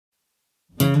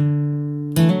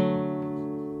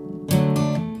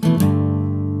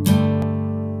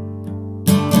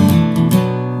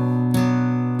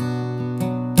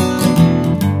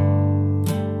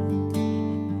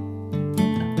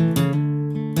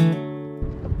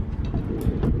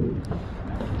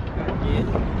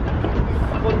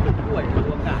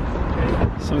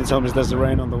told me there's a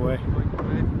rain on the way.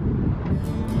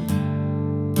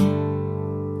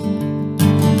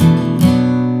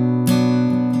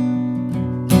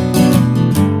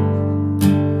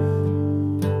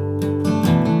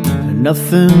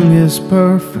 Nothing is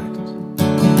perfect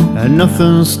and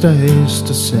nothing stays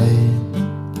the same.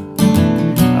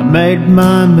 I made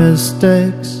my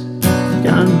mistakes,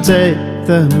 can't take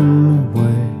them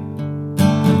away.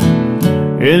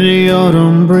 In the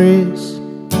autumn breeze,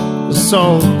 the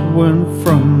salt wind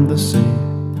from the sea,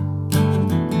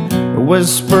 it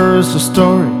whispers a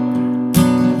story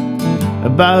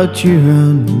about you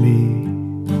and me.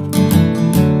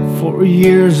 For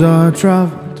years I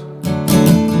traveled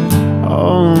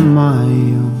on my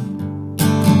own,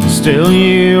 still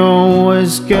you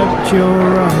always kept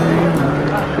your eye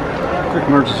on. Quick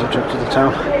emergency trip to the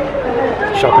town.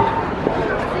 Shopping.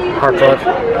 Hard drive.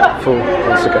 Full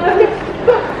once again.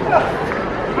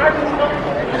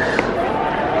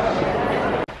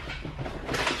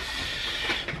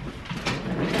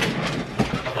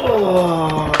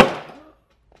 Oh.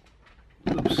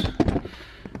 Oops.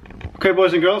 Okay,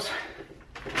 boys and girls.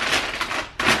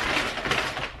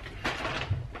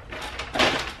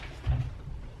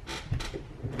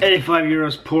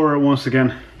 €85 poorer once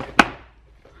again,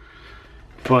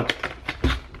 but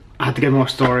I had to get more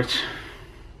storage.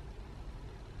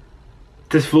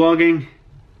 This vlogging,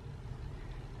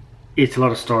 it's a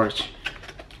lot of storage,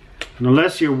 and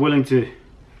unless you're willing to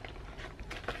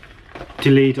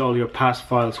delete all your past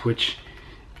files, which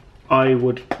I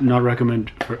would not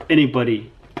recommend for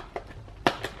anybody.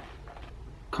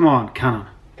 Come on, Canon.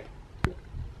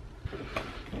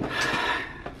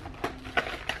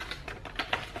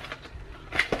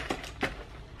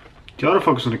 The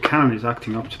autofocus on the Canon is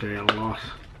acting up today a lot.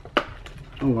 I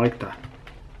don't like that,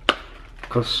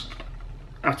 because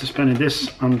after spending this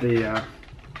on the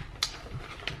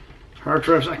hard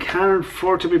drives, I can't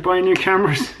afford to be buying new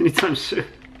cameras anytime soon.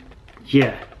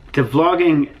 Yeah, the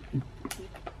vlogging,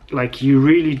 like, you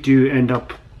really do end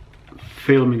up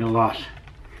filming a lot,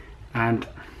 and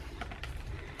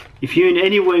if you in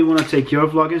any way want to take your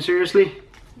vlogging seriously,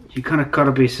 you kind of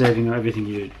gotta be saving everything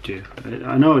you do.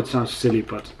 I know it sounds silly,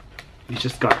 but you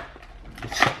just got,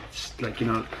 it's like, you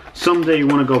know, someday you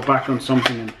want to go back on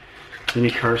something and then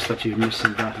you curse that you're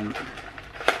missing that. And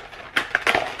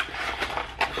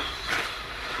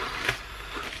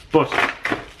but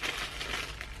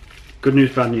good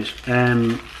news, bad news.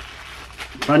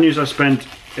 Bad news, I spent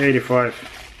 €85.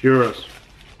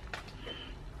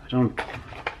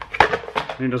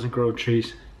 It doesn't grow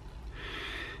trees.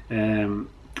 The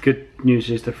good news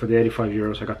is that for the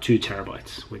 €85 I got 2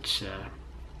 terabytes, which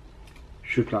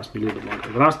should last me a little bit longer.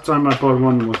 The last time I bought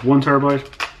one was 1 terabyte.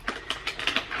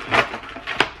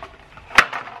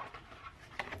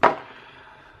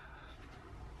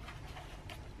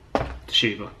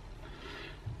 Toshiba.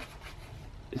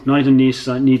 It's nice and neat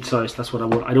size. That's what I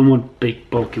want. I don't want big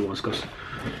bulky ones, because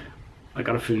I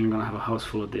got a feeling I'm gonna have a house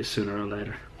full of this sooner or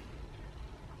later.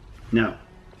 Now,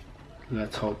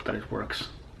 let's hope that it works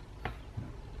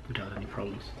without any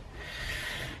problems.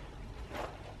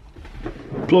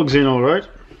 Plugs in all right.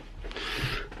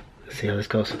 Let's see how this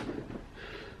goes.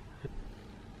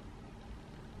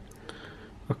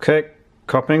 Okay,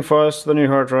 copying files to the new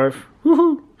hard drive.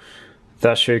 Woohoo!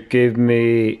 That should give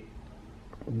me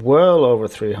well over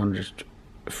 300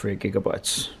 free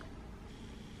gigabytes.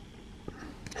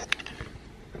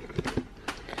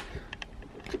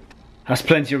 Has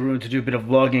plenty of room to do a bit of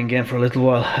vlogging again for a little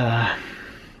while.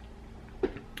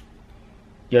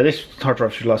 Yeah, this hard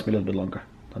drive should last me a little bit longer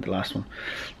than the last one.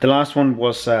 The last one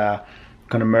was kind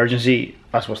of emergency,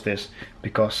 as was this,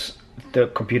 because the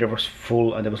computer was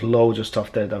full and there was loads of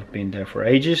stuff there that have been there for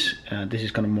ages. This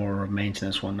is kind of more of a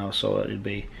maintenance one now, so it'll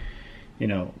be, you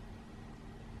know,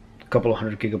 a couple of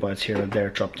 100 gigabytes here and there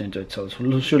dropped into it, so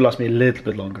it should last me a little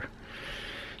bit longer.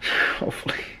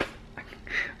 Hopefully. I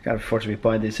can't afford to be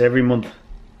buying this every month.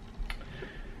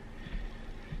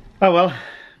 Oh well,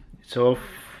 it's all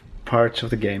parts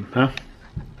of the game, huh?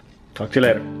 Talk to you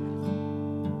later.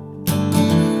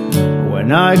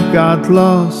 When I got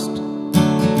lost,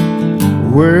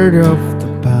 word of the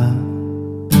path,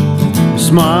 a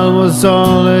smile was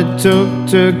all it took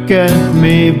to get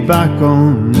me back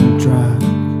on track.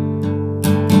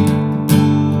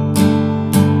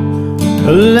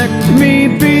 Let me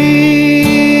be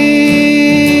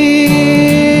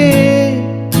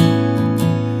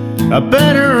a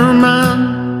better man.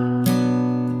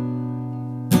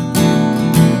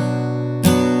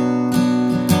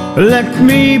 Let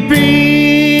me be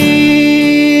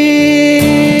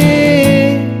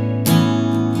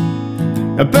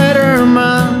a better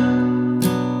man.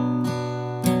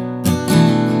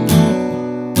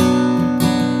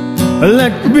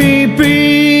 Let me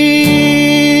be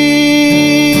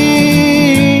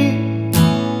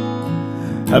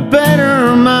a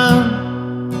better man.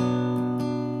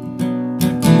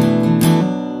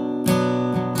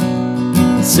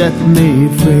 Set me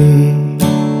free.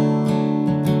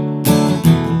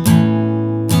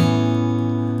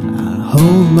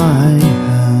 Hold my hand.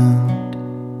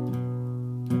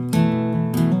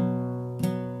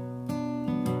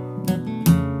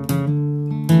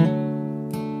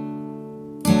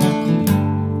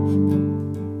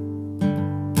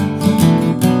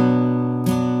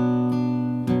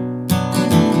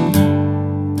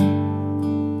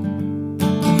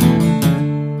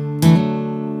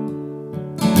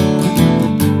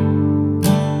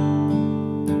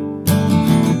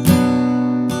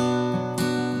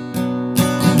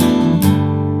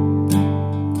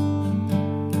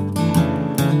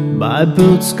 My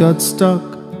boots got stuck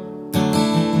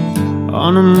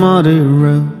on a muddy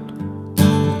road,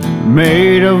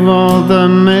 made of all the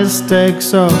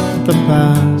mistakes of the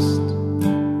past.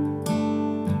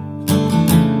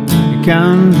 You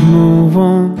can't move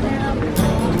on.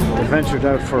 I ventured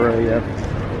out for a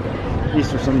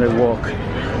Easter Sunday walk,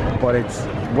 but it's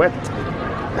wet.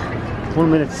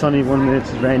 1 minute sunny, 1 minute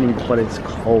it's raining, but it's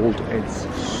cold, it's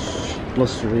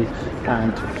blustery,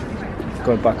 and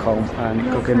going back home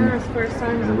and cooking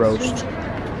the roast.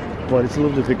 But it's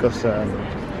lovely because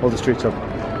all the streets are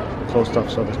closed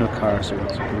off, so there's no cars, so we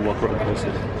can walk around the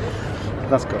city.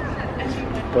 That's good.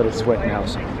 But it's wet now,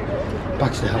 so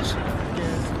back to the house.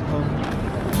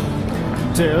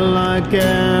 Till I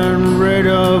get rid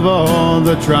of all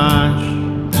the trash.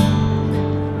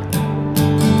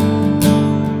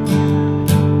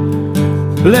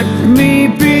 Let me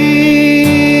be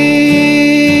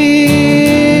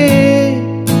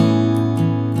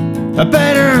a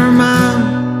better man.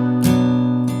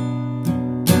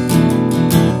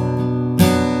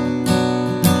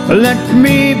 Let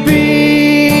me be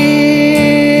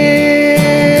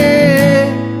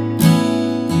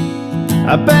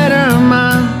a better